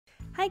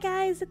Hi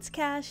guys, it's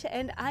Cash,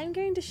 and I'm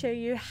going to show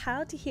you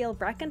how to heal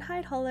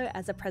Brackenhide Hollow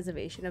as a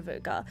Preservation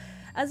Evoker.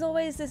 As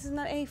always, this is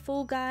not a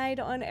full guide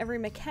on every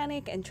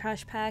mechanic and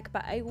trash pack,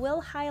 but I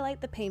will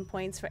highlight the pain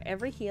points for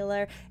every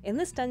healer in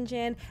this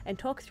dungeon and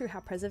talk through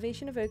how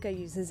Preservation Evoker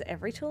uses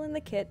every tool in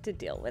the kit to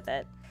deal with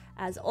it.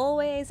 As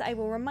always, I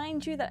will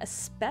remind you that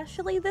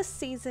especially this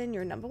season,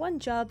 your #1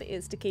 job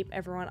is to keep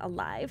everyone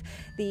alive.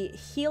 The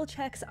heal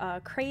checks are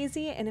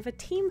crazy, and if a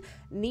team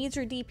needs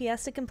your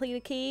DPS to complete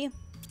a key,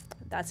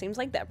 that seems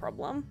like their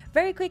problem.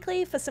 Very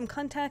quickly, for some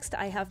context,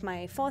 I have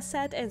my force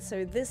set, and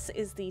so this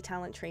is the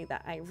talent tree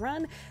that I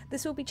run.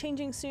 This will be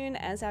changing soon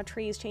as our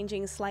tree is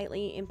changing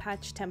slightly in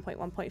patch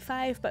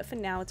 10.1.5, but for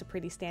now it's a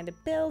pretty standard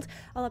build.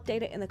 I'll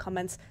update it in the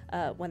comments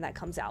when that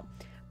comes out.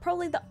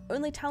 Probably the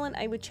only talent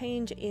I would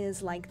change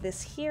is like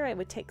this here. I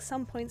would take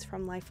some points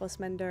from Life Force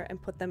Mender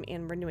and put them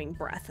in Renewing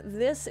Breath.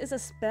 This is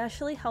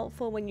especially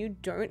helpful when you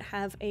don't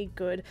have a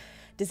good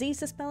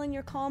disease dispel in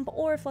your comp,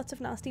 or if lots of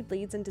nasty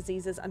bleeds and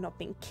diseases are not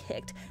being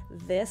kicked.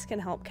 This can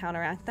help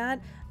counteract that,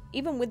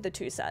 even with the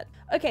 2 set.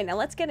 Okay, now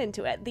let's get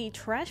into it. The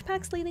trash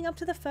packs leading up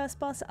to the first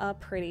boss are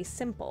pretty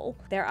simple.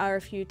 There are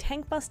a few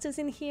tank busters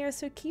in here,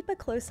 so keep a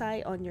close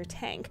eye on your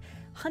tank.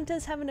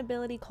 Hunters have an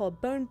ability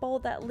called Bone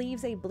Bolt that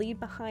leaves a bleed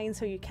behind,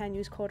 so you can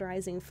use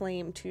Cauterizing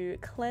Flame to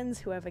cleanse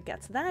whoever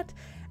gets that.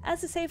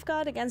 As a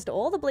safeguard against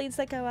all the bleeds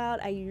that go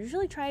out, I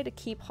usually try to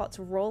keep hots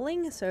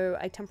rolling, so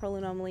I Temporal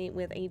Anomaly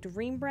with a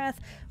Dream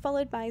Breath,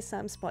 followed by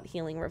some spot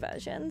healing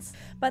reversions.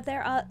 But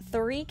there are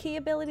 3 key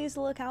abilities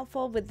to look out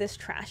for with this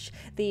trash.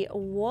 The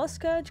War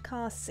Scourge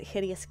casts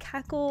Hideous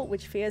Cackle,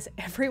 which fears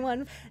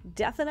everyone.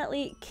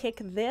 Definitely kick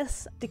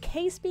this.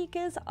 Decay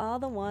Speakers are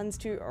the ones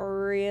to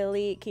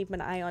really keep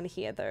an eye on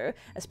here though,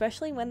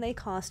 especially when they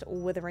cast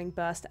Withering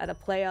Burst at a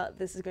player.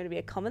 This is going to be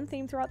a common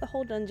theme throughout the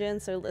whole dungeon,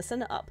 so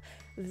listen up.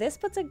 This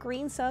puts a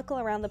green circle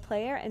around the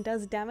player and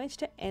does damage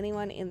to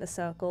anyone in the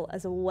circle,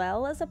 as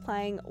well as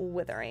applying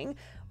Withering.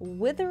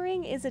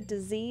 Withering is a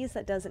disease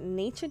that does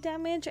nature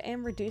damage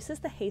and reduces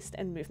the haste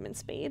and movement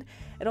speed.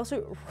 It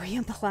also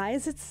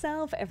reapplies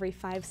itself every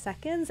 5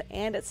 seconds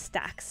and it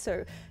stacks,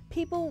 so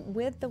people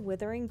with the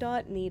Withering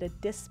dot need a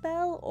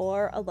dispel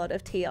or a lot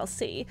of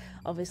TLC.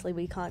 Obviously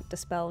we can't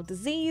dispel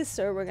disease,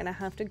 so we're gonna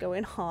have to go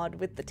in hard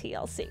with the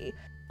TLC.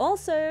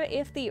 Also,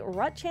 if the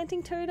Rut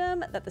Chanting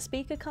Totem that the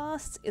speaker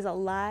casts is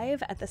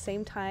alive at the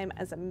same time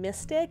as a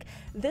Mystic,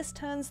 this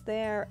turns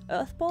their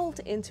Earth Bolt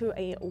into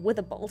a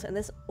Wither Bolt, and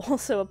this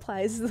also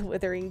applies the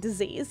Withering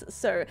disease,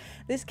 so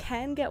this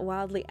can get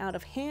wildly out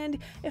of hand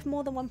if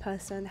more than one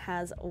person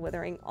has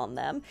Withering on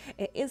them.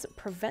 It is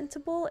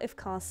preventable if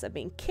casts are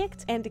being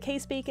kicked and Decay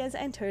Speakers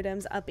and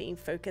Totems are being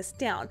focused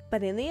down,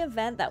 but in the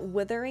event that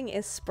Withering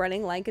is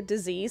spreading like a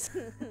disease,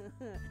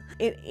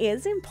 it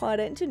is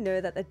important to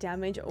know that the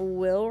damage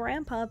will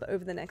ramp up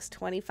over the next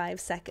 25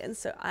 seconds,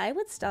 so I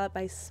would start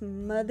by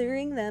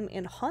smothering them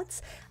in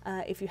hots.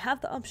 If you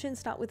have the option,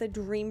 start with a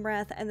Dream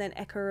Breath and then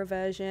Echo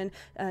Reversion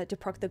to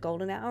proc the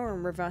Golden Hour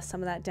and reverse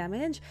some of that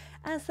damage.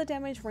 As the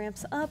damage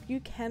ramps up, you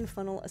can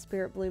funnel a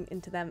Spirit Bloom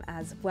into them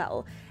as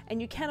well,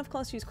 and you can of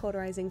course use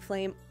Cauterizing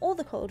Flame or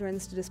the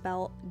Cauldrons to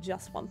dispel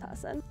just one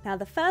person. Now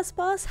the first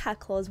boss,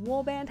 Hackclaw's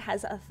Warband,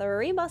 has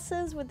 3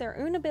 bosses with their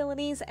own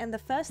abilities, and the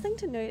first thing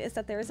to note is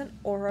that there is an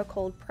aura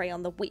called Prey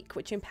on the Weak,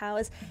 which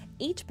empowers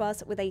each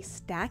boss with a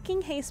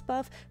stacking haste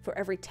buff for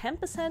every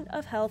 10%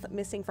 of health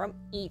missing from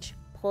each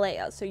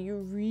player, so you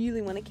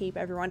really want to keep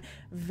everyone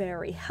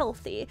very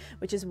healthy,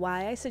 which is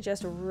why I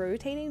suggest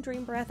rotating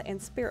Dream Breath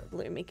and Spirit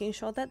Bloom, making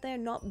sure that they're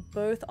not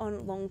both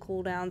on long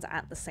cooldowns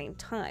at the same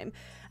time.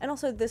 And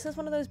also, this is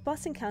one of those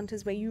boss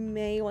encounters where you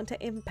may want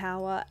to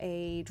empower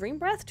a Dream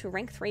Breath to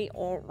rank 3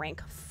 or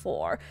rank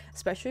 4,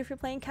 especially if you're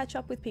playing catch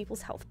up with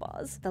people's health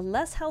bars. The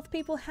less health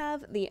people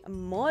have, the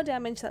more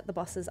damage that the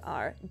bosses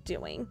are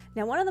doing.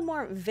 Now, one of the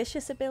more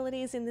vicious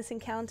abilities in this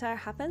encounter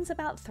happens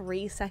about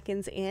 3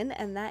 seconds in,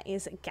 and that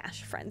is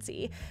Gash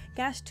Frenzy.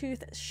 Gash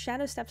Tooth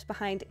shadow steps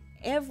behind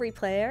every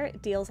player,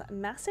 deals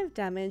massive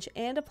damage,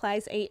 and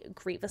applies a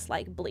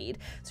Grievous-like bleed,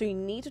 so you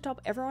need to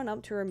top everyone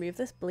up to remove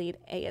this bleed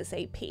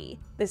ASAP.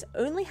 This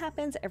only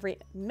happens every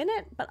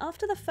minute, but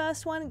after the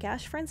first one,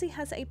 Gash Frenzy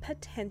has a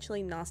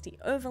potentially nasty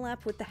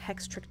overlap with the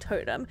Hextrick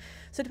Totem,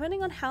 so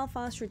depending on how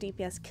fast your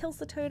DPS kills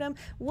the totem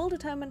will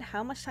determine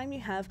how much time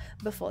you have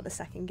before the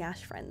second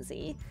Gash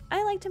Frenzy.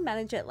 I like to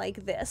manage it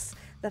like this.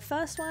 The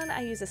first one,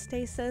 I use a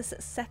Stasis,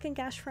 second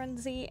Gash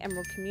Frenzy,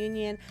 Emerald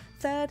Communion,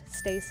 third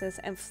Stasis,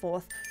 and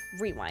fourth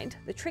Rewind.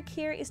 The trick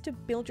here is to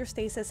build your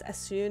Stasis as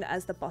soon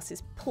as the boss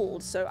is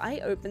pulled, so I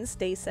open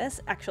Stasis,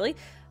 actually,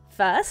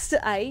 first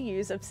I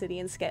use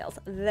Obsidian Scales,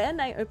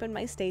 then I open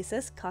my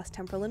Stasis, cast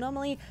Temporal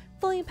Anomaly,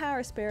 fully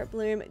empower Spirit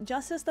Bloom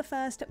just as the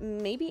first,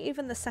 maybe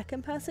even the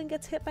second person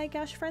gets hit by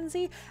Gash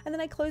Frenzy, and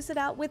then I close it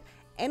out with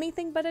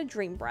anything but a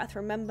Dream Breath.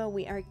 Remember,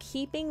 we are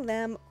keeping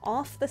them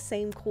off the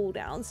same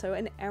cooldown, so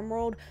an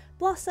Emerald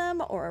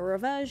Blossom or a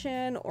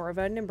Reversion or a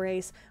Verdant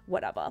Embrace,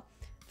 whatever.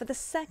 For the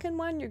second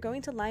one, you're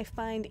going to life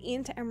bind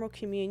into Emerald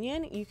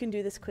Communion. You can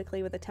do this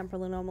quickly with a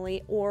Temporal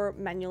Anomaly or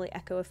manually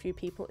echo a few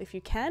people if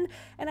you can,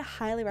 and I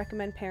highly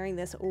recommend pairing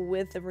this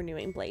with the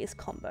Renewing Blaze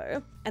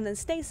combo. And then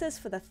Stasis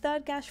for the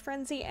third Gash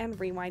Frenzy and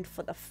Rewind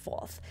for the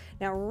fourth.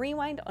 Now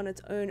Rewind on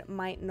its own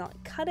might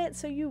not cut it,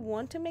 so you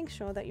want to make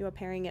sure that you are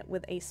pairing it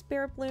with a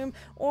Spirit Bloom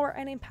or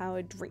an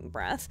Empowered Dream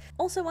Breath.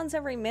 Also, once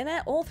every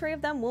minute, all three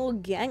of them will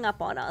gang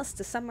up on us.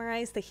 To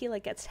summarize, the healer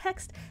gets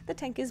hexed, the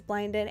tank is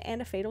blinded,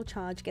 and a Fatal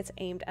Charge gets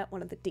aimed at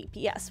one of the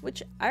DPS,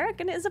 which I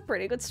reckon is a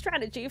pretty good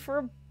strategy for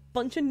a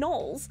bunch of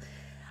gnolls.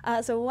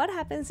 So what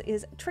happens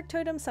is Trick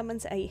Totem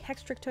summons a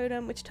Hex Trick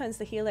Totem, which turns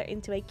the healer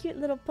into a cute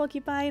little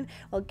porcupine,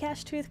 while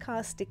Gashtooth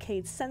casts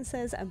Decayed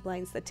Senses and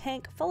blinds the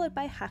tank, followed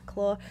by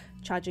Hackclaw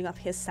charging up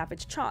his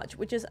Savage Charge,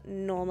 which is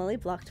normally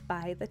blocked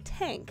by the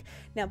tank.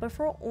 Now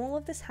before all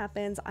of this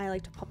happens, I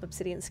like to pop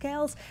Obsidian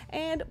Scales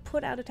and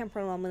put out a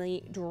Temporal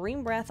Anomaly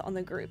Dream Breath on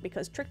the group,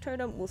 because Trick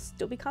Totem will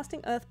still be casting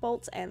Earth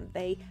Bolts and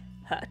they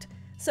hurt.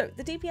 So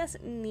the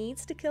DPS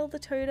needs to kill the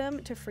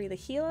totem to free the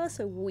healer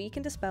so we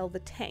can dispel the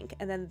tank,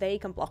 and then they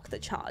can block the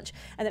charge.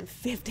 And then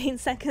 15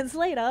 seconds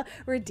later,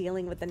 we're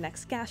dealing with the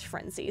next Gash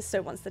Frenzy.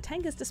 So once the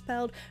tank is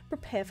dispelled,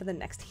 prepare for the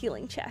next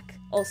healing check.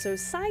 Also,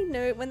 side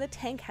note, when the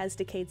tank has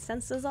Decayed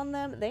Senses on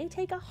them, they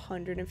take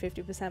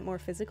 150% more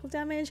physical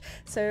damage.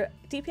 So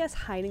DPS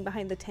hiding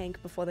behind the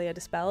tank before they are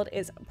dispelled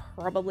is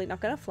probably not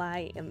going to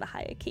fly in the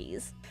higher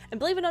keys. And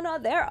believe it or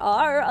not, there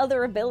are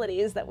other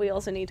abilities that we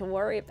also need to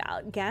worry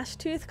about.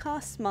 Gashtooth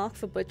casts Mark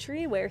for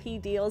Butchery, where he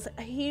deals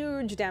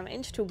huge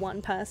damage to one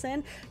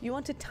person. You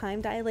want to time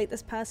dilate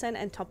this person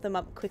and top them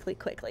up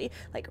quickly,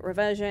 like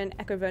Reversion,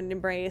 Echo Verdant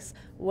Embrace,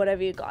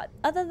 whatever you got.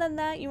 Other than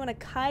that, you want to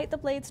kite the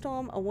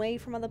Bladestorm away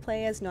from other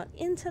players, not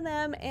into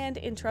them, and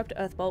interrupt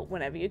Earthbolt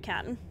whenever you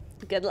can.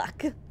 Good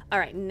luck.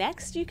 Alright,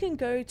 next you can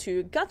go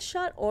to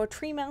Gutshot or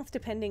Treemouth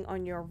depending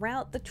on your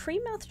route. The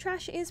Treemouth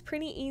trash is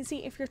pretty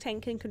easy if your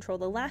tank can control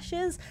the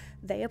lashes.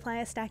 They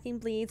apply a stacking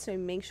bleed, so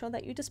make sure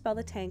that you dispel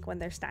the tank when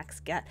their stacks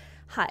get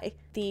high.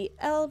 The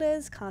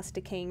Elders cast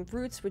Decaying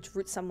Roots, which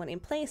root someone in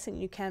place,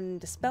 and you can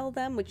dispel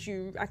them, which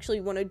you actually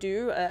want to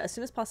do as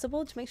soon as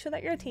possible to make sure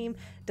that your team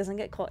doesn't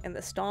get caught in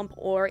the stomp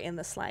or in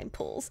the slime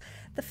pools.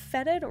 The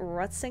Fetid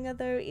Rutsinger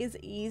though is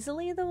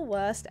easily the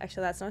worst.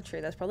 Actually, that's not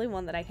true. There's probably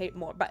one that I hate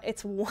more, but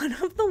it's one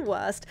of the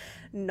worst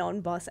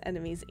non-boss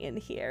enemies in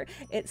here.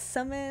 It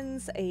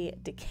summons a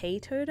Decay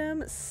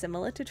Totem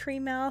similar to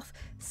Treemouth,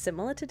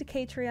 similar to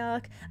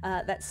Decatriarch,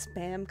 that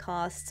spam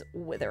casts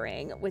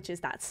Withering, which is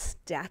that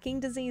stacking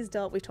disease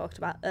dot we talked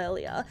about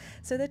earlier.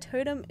 So the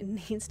totem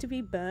needs to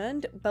be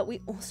burned, but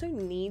we also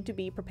need to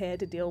be prepared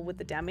to deal with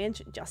the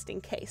damage just in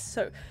case.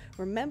 So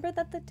remember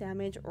that the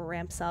damage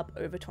ramps up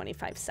over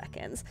 25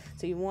 seconds.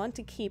 So you want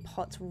to keep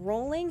HOTS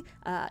rolling,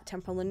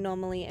 Temporal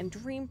Anomaly and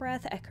Dream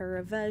Breath, Echo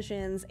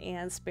Reversions,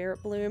 and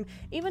Spirit Bloom,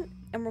 even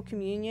Emerald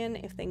Communion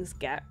if things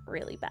get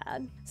really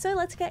bad. So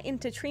let's get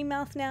into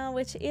Treemouth now,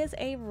 which is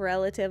a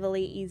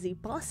relatively easy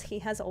boss. He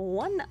has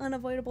one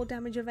unavoidable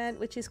damage event,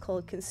 which is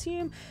called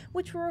Consume,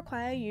 which will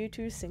require you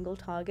to single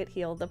target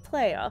heal the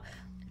player.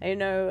 I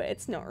know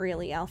it's not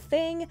really our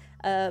thing,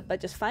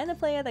 but just find the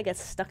player that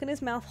gets stuck in his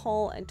mouth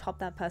hole and top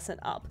that person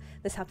up.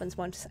 This happens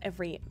once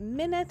every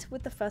minute,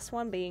 with the first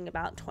one being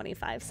about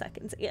 25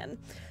 seconds in.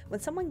 When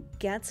someone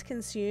gets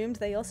consumed,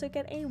 they also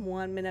get a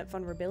 1-minute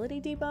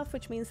vulnerability debuff,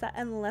 which means that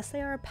unless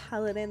they are a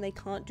paladin, they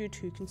can't do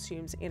 2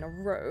 consumes in a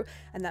row,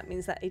 and that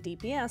means that a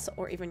DPS,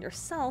 or even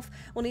yourself,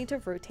 will need to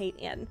rotate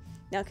in.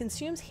 Now,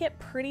 consumes hit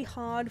pretty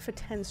hard for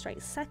 10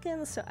 straight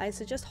seconds, so I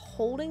suggest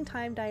holding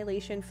time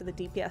dilation for the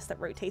DPS that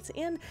rotates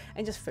in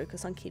and just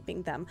focus on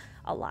keeping them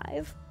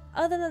alive.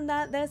 Other than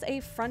that, there's a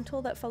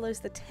frontal that follows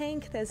the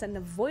tank, there's an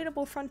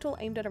avoidable frontal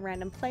aimed at a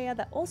random player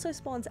that also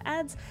spawns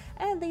adds,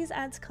 and these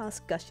adds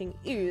cast Gushing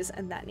Ooze,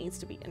 and that needs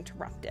to be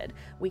interrupted.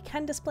 We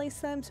can displace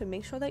them, so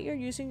make sure that you're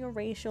using your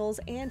racials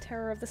and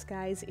Terror of the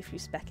Skies if you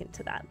spec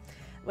into that.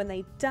 When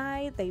they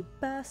die, they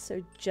burst,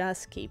 so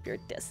just keep your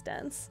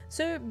distance.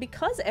 So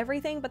because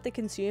everything but the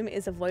consume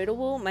is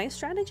avoidable, my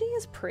strategy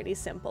is pretty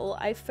simple.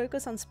 I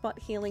focus on spot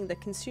healing the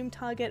consume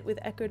target with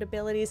echoed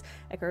abilities,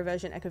 Echo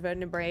Reversion, Echo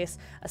Verdant Embrace,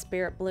 a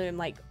Spirit Bloom,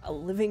 like a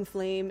Living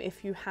Flame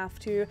if you have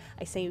to.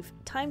 I save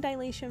time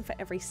dilation for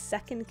every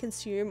second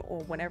consume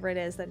or whenever it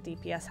is that a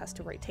DPS has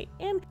to rotate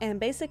in, and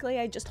basically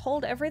I just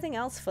hold everything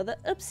else for the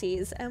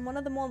oopsies. And one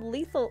of the more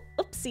lethal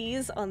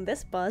oopsies on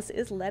this boss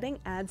is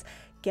letting adds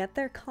get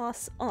their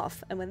costs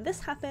off, and when this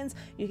happens,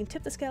 you can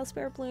tip the scale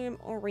Spirit Bloom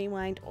or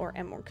Rewind or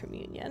Emerald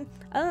Communion.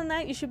 Other than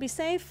that, you should be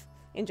safe.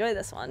 Enjoy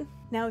this one.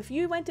 Now, if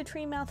you went to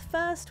Treemouth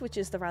first, which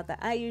is the route that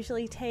I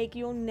usually take,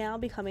 you'll now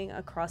be coming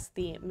across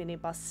the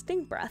mini-boss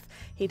Stink Breath.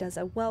 He does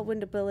a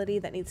Whirlwind ability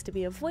that needs to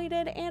be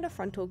avoided and a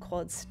frontal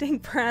called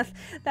Stink Breath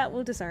that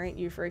will disorient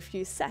you for a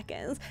few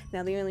seconds.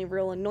 Now, the only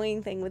real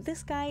annoying thing with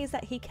this guy is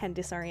that he can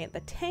disorient the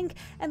tank,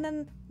 and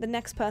then the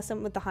next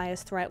person with the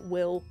highest threat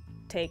will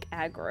take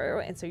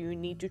aggro, and so you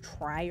need to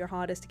try your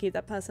hardest to keep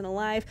that person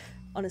alive.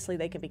 Honestly,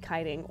 they can be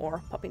kiting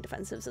or popping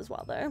defensives as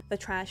well though. The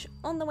trash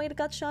on the way to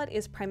Gutshot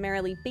is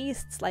primarily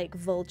beasts like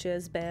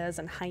vultures, bears,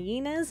 and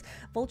hyenas.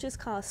 Vultures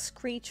cast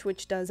Screech,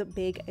 which does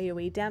big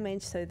AoE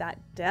damage, so that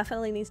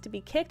definitely needs to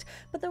be kicked,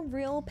 but the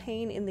real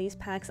pain in these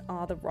packs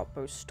are the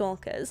Rotbow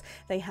Stalkers.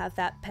 They have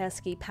that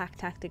pesky pack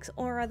tactics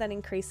aura that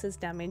increases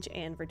damage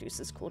and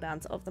reduces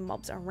cooldowns of the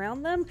mobs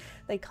around them.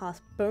 They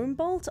cast Bone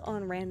Bolt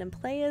on random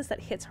players that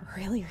hits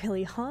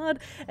really hard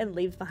and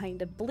leaves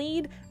behind a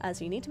bleed,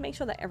 as you need to make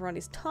sure that everyone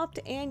is topped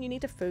and you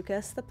need to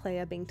focus the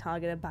player being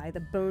targeted by the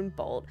Bone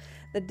Bolt.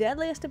 The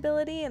deadliest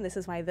ability, and this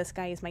is why this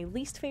guy is my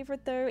least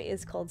favorite though,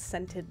 is called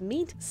Scented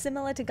Meat.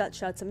 Similar to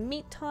Gutshot's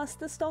Meat Toss,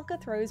 the Stalker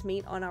throws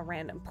meat on a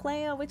random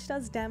player, which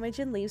does damage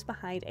and leaves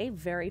behind a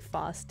very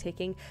fast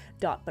ticking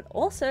dot, but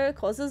also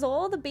causes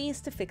all the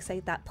beasts to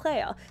fixate that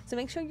player. So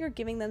make sure you're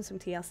giving them some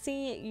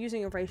TLC,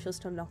 using your racials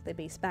to knock their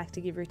beast back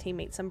to give your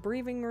teammates some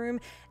breathing room,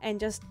 and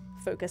just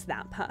focus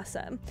that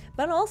person.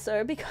 But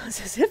also,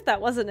 because as if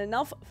that wasn't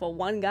enough for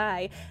one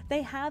guy,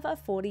 they have a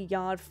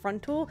 40-yard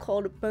frontal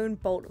called Bone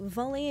Bolt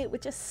Volley,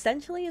 which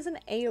essentially is an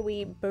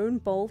AoE Bone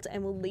Bolt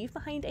and will leave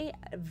behind a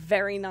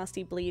very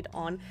nasty bleed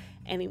on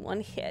anyone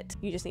hit.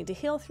 You just need to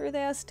heal through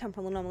this,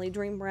 Temporal Anomaly,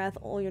 Dream Breath,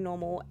 all your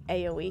normal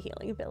AoE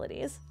healing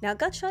abilities. Now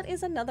Gutshot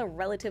is another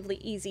relatively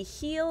easy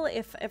heal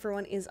if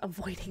everyone is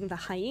avoiding the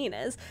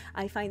hyenas.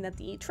 I find that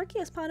the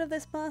trickiest part of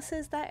this boss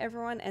is that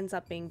everyone ends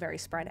up being very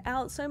spread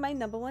out, so my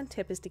number one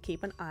tip is to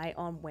keep an eye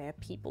on where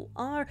people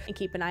are and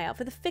keep an eye out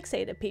for the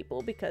fixated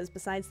people, because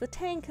besides the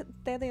tank,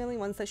 they're the only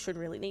ones that should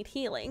really need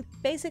healing.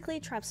 Basically,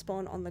 traps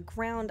spawn on the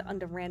ground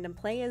under random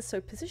players, so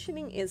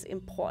positioning is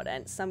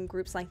important. Some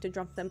groups like to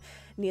drop them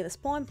near the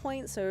spawn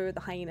point so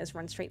the hyenas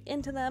run straight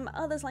into them,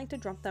 others like to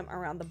drop them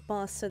around the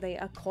boss so they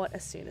are caught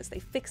as soon as they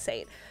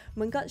fixate.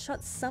 When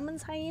Gutshot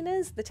summons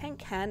hyenas, the tank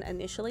can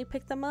initially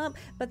pick them up,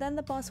 but then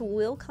the boss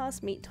will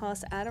cast Meat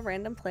Toss at a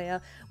random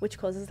player, which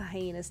causes the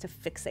hyenas to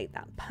fixate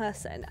that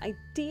person.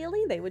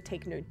 Ideally, they would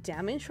take no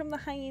damage from the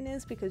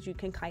hyenas because you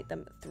can kite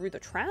them through the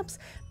traps,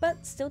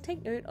 but still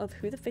take note of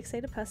who the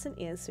fixated person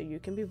is so you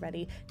can be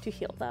ready to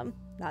heal them.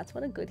 That's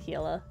what a good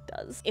healer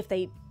does. If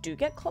they do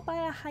get caught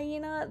by a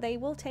hyena, they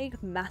will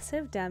take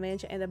massive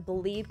damage and a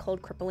bleed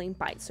called Crippling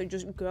Bite, so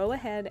just go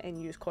ahead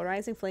and use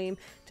Cauterizing Flame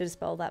to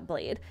dispel that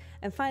bleed.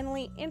 And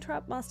finally,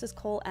 interrupt Master's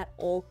Call at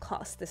all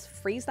costs. This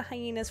frees the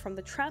hyenas from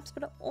the traps,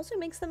 but it also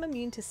makes them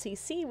immune to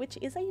CC, which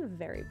is a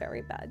very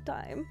bad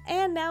time.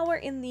 And now we're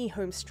in the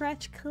home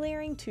stretch,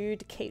 clearing to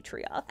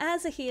Decatriarch.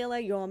 As a healer,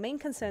 your main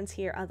concerns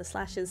here are the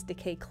Slash's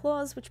Decay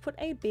Claws, which put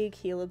a big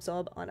heal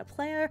absorb on a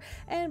player,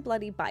 and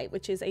Bloody Bite,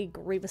 which is a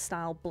Grievous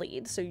style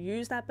bleed, so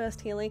use that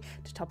burst healing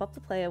to top up the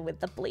player with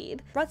the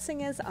bleed.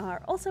 Rotsingers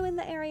are also in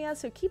the area,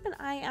 so keep an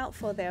eye out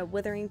for their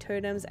Withering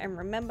Totems, and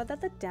remember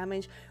that the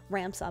damage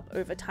ramps up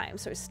over time,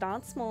 so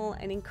start small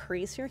and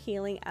increase your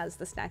healing as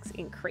the stacks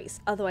increase,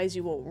 otherwise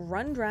you will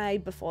run dry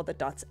before the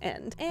dots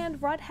end. And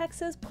Rot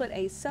Hexes put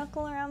a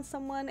circle around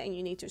someone and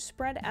you need to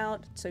spread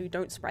out so you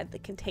don't spread the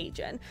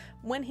contagion.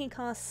 When he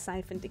casts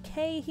Siphon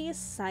Decay, he is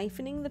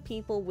siphoning the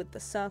people with the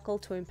circle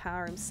to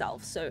empower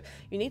himself, so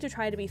you need to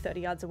try to be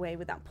 30 yards away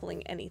without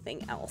pulling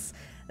anything else.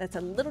 That's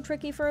a little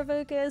tricky for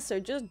evokers, so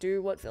just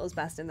do what feels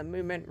best in the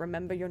moment.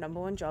 Remember, your number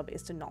one job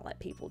is to not let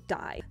people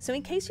die. So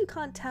in case you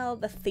can't tell,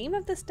 the theme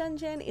of this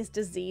dungeon is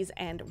disease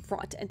and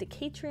rot, and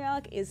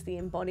Decatriarch is the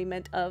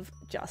embodiment of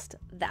just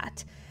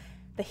that.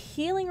 The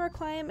healing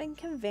requirement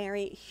can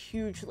vary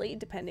hugely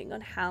depending on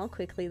how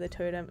quickly the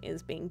totem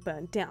is being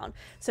burned down.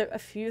 So a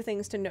few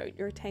things to note: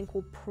 your tank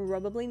will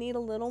probably need a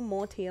little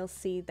more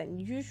TLC than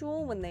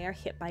usual when they are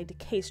hit by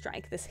Decay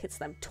Strike. This hits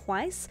them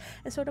twice,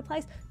 and so it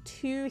applies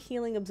 2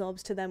 healing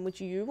absorbs to them,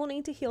 which you will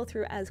need to heal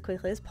through as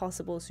quickly as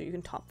possible so you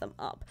can top them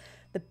up.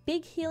 The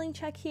big healing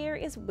check here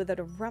is Withered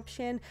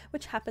Eruption,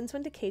 which happens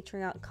when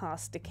Decatriarch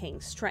casts Decaying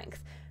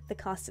Strength. The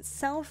cast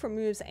itself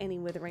removes any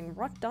withering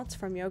rot dots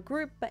from your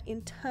group, but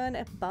in turn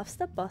it buffs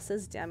the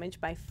boss's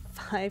damage by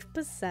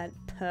 5%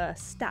 per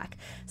stack.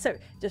 So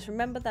just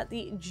remember that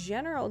the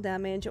general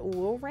damage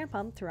will ramp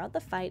up throughout the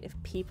fight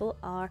if people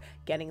are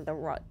getting the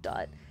rot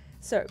dot.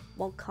 So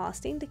while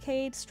casting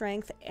Decayed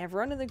Strength,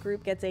 everyone in the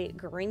group gets a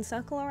green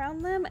circle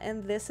around them,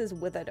 and this is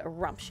Withered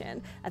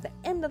Eruption. At the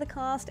end of the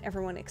cast,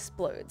 everyone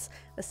explodes.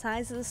 The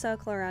size of the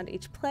circle around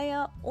each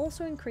player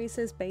also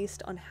increases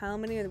based on how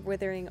many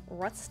Withering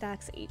Rot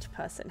stacks each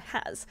person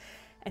has.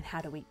 And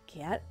how do we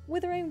get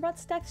Withering Rot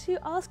stacks, you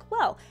ask?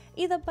 Well,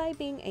 either by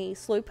being a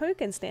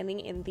slowpoke and standing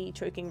in the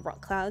choking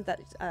rot cloud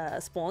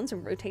that spawns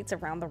and rotates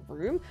around the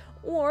room,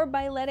 or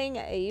by letting,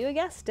 you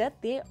guessed it,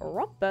 the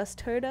Rot Burst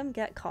Totem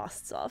get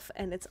casts off,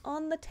 and it's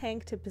on the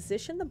tank to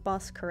position the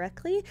boss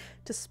correctly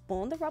to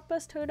spawn the Rot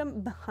Burst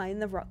Totem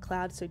behind the rot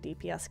cloud so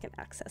DPS can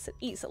access it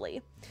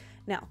easily.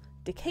 Now,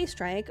 Decay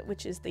Strike,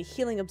 which is the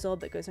healing absorb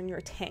that goes on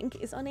your tank,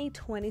 is on a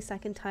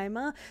 20-second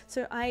timer.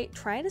 So I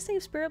try to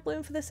save Spirit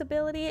Bloom for this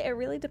ability. It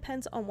really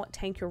depends on what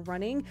tank you're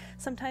running.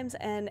 Sometimes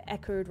an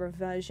Echoed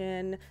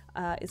Reversion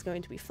is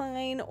going to be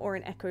fine, or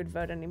an Echoed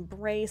Verdant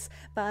Embrace,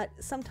 but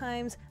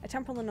sometimes a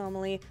Temporal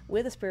Anomaly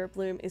with a Spirit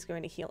Bloom is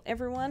going to heal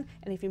everyone,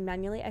 and if you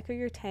manually echo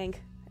your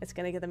tank, it's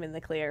going to get them in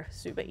the clear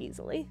super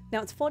easily.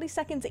 Now it's 40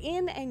 seconds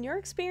in and you're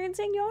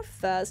experiencing your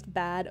first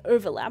bad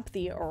overlap.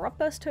 The Rot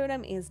Burst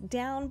totem is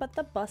down, but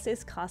the boss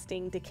is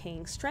casting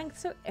Decaying Strength,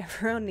 so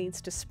everyone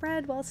needs to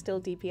spread while still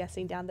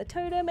DPSing down the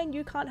totem, and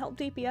you can't help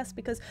DPS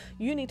because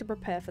you need to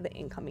prepare for the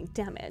incoming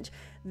damage.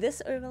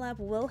 This overlap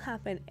will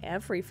happen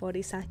every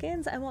 40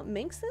 seconds, and what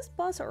makes this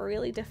boss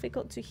really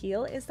difficult to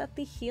heal is that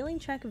the healing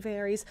check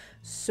varies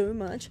so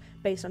much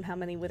based on how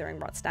many Withering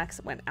Rot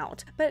stacks went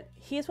out. But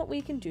here's what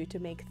we can do to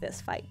make this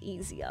fight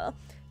easier.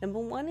 Number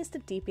one is to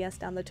DPS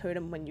down the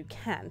totem when you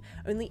can.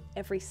 Only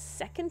every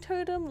second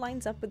totem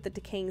lines up with the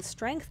Decaying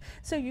Strength,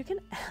 so you can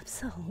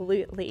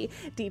absolutely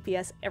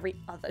DPS every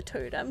other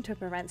totem to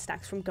prevent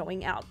stacks from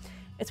going out.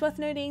 It's worth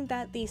noting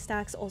that these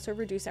stacks also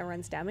reduce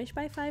everyone's damage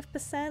by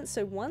 5%,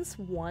 so once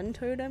one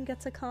totem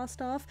gets a cast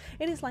off,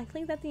 it is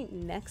likely that the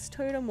next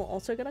totem will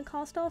also get a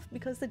cast off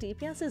because the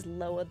DPS is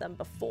lower than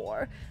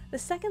before. The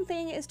second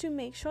thing is to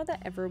make sure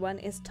that everyone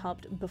is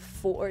topped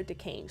before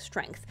Decaying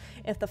Strength.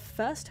 If the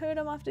first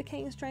totem of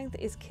Decaying Strength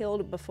is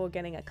killed before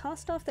getting a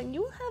cast off, then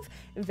you will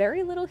have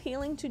very little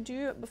healing to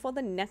do before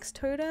the next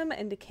totem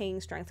and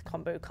Decaying Strength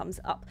combo comes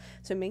up.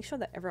 So make sure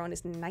that everyone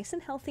is nice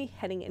and healthy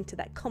heading into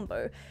that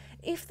combo.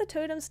 If the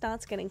totem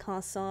starts getting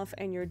cast off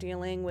and you're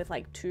dealing with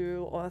like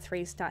 2 or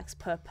 3 stacks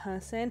per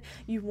person,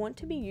 you want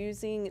to be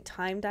using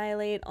Time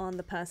Dilate on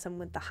the person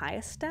with the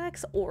highest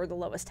stacks or the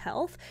lowest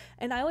health,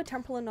 and I would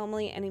Temporal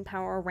Anomaly and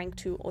Empower rank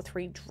 2 or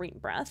 3 Dream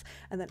Breath,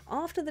 and then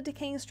after the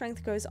Decaying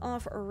Strength goes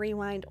off,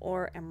 Rewind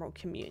or Emerald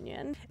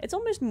Communion. It's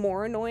almost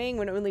more annoying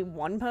when only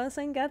one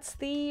person gets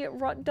the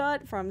Rot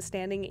Dot from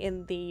standing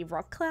in the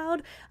Rock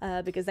Cloud,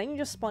 because then you're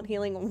just spot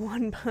healing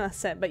one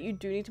person, but you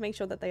do need to make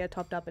sure that they are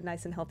topped up and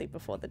nice and healthy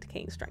before the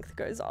Decaying Strength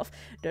goes off.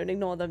 Don't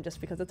ignore them just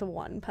because it's a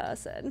one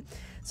person.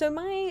 So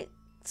my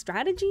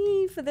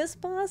strategy for this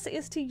boss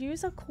is to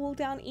use a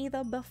cooldown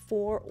either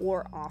before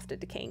or after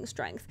Decaying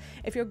Strength.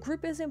 If your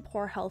group is in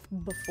poor health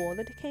before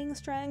the Decaying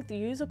Strength,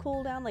 use a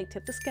cooldown like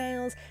Tip the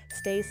Scales,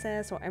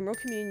 Stasis, or Emerald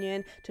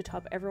Communion to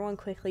top everyone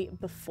quickly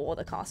before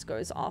the cast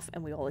goes off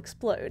and we all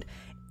explode.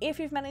 If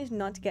you've managed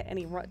not to get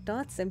any Rot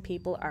Dots and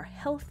people are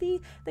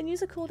healthy, then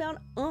use a cooldown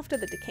after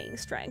the Decaying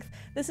Strength.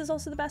 This is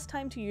also the best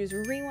time to use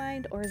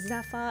Rewind or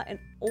Zephyr, and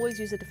always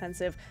use a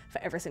defensive for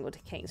every single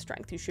Decaying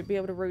Strength. You should be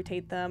able to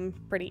rotate them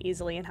pretty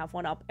easily and have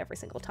one up every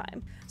single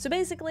time. So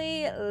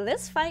basically,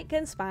 this fight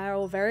can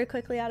spiral very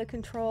quickly out of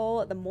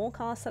control. The more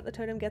casts that the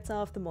totem gets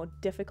off, the more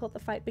difficult the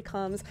fight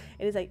becomes.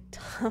 It is a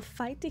tough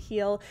fight to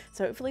heal,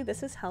 so hopefully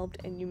this has helped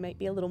and you might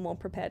be a little more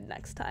prepared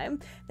next time.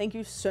 Thank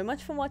you so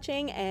much for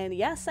watching, and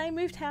yes, I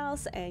moved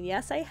house, and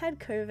yes, I had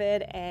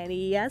COVID, and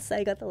yes,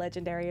 I got the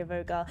Legendary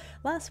Evoker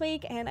last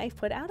week, and I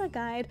put out a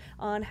guide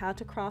on how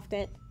to craft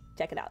it.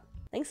 Check it out.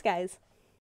 Thanks, guys.